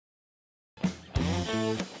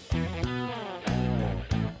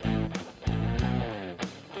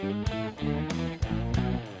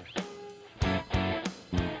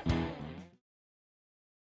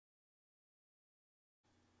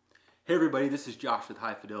Hey everybody, this is Josh with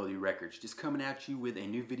Hi-Fidelity Records. Just coming at you with a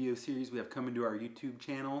new video series we have coming to our YouTube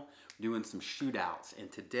channel. We're doing some shootouts,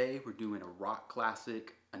 and today we're doing a rock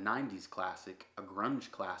classic, a 90s classic, a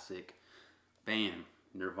grunge classic. Bam,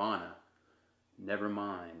 Nirvana,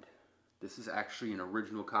 Nevermind. This is actually an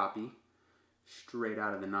original copy, straight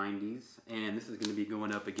out of the 90s, and this is going to be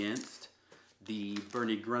going up against the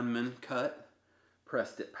Bernie Grundman cut,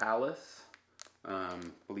 pressed at Pallas. I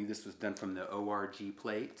believe this was done from the ORG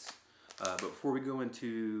plates. But before we go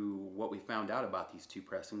into what we found out about these two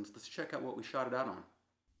pressings, let's check out what we shot it out on.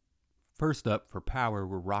 First up, for power,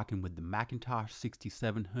 we're rocking with the Macintosh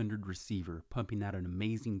 6700 receiver, pumping out an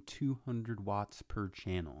amazing 200 watts per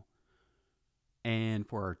channel. And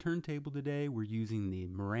for our turntable today, we're using the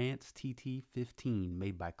Marantz TT15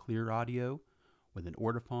 made by Clear Audio with an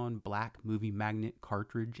Ortofon black movie magnet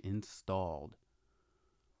cartridge installed.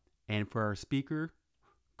 And for our speaker,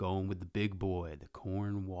 going with the big boy, the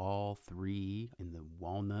Cornwall 3 in the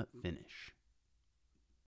walnut finish.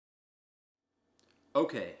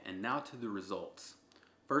 Okay, and now to the results.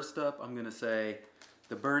 First up, I'm going to say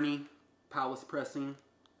the Bernie Pallas pressing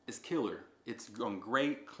is killer. It's on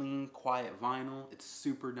great, clean, quiet vinyl. It's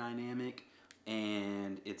super dynamic,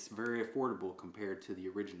 and it's very affordable compared to the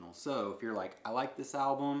original. So if you're like, I like this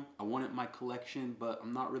album, I want it in my collection, but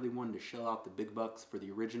I'm not really wanting to shell out the big bucks for the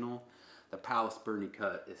original, the Pallas Bernie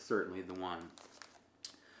cut is certainly the one.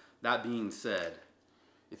 That being said,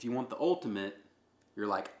 if you want the ultimate, you're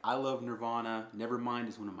like, I love Nirvana, Nevermind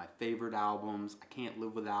is one of my favorite albums, I can't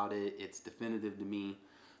live without it, it's definitive to me,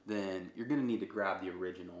 then you're gonna need to grab the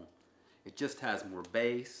original. It just has more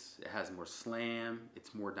bass, it has more slam,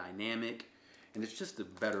 it's more dynamic, and it's just a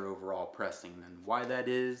better overall pressing. And why that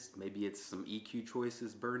is, maybe it's some EQ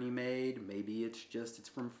choices Bernie made, maybe it's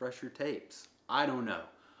from fresher tapes. I don't know.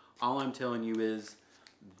 All I'm telling you is,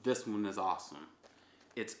 this one is awesome.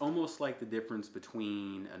 It's almost like the difference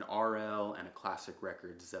between an RL and a classic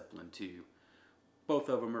record, Zeppelin 2. Both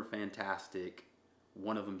of them are fantastic.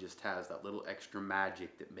 One of them just has that little extra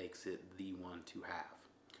magic that makes it the one to have.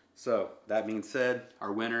 So, that being said,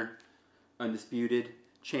 our winner, undisputed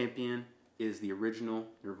champion, is the original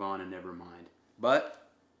Nirvana Nevermind. But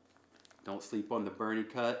don't sleep on the Bernie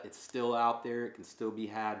cut. It's still out there. It can still be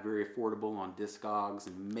had very affordable on Discogs,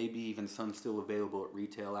 and maybe even some still available at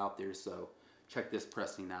retail out there. So check this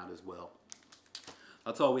pressing out as well.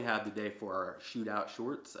 That's all we have today for our shootout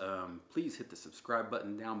shorts. Please hit the subscribe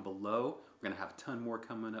button down below. We're going to have a ton more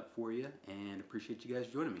coming up for you, and appreciate you guys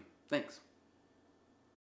joining me. Thanks.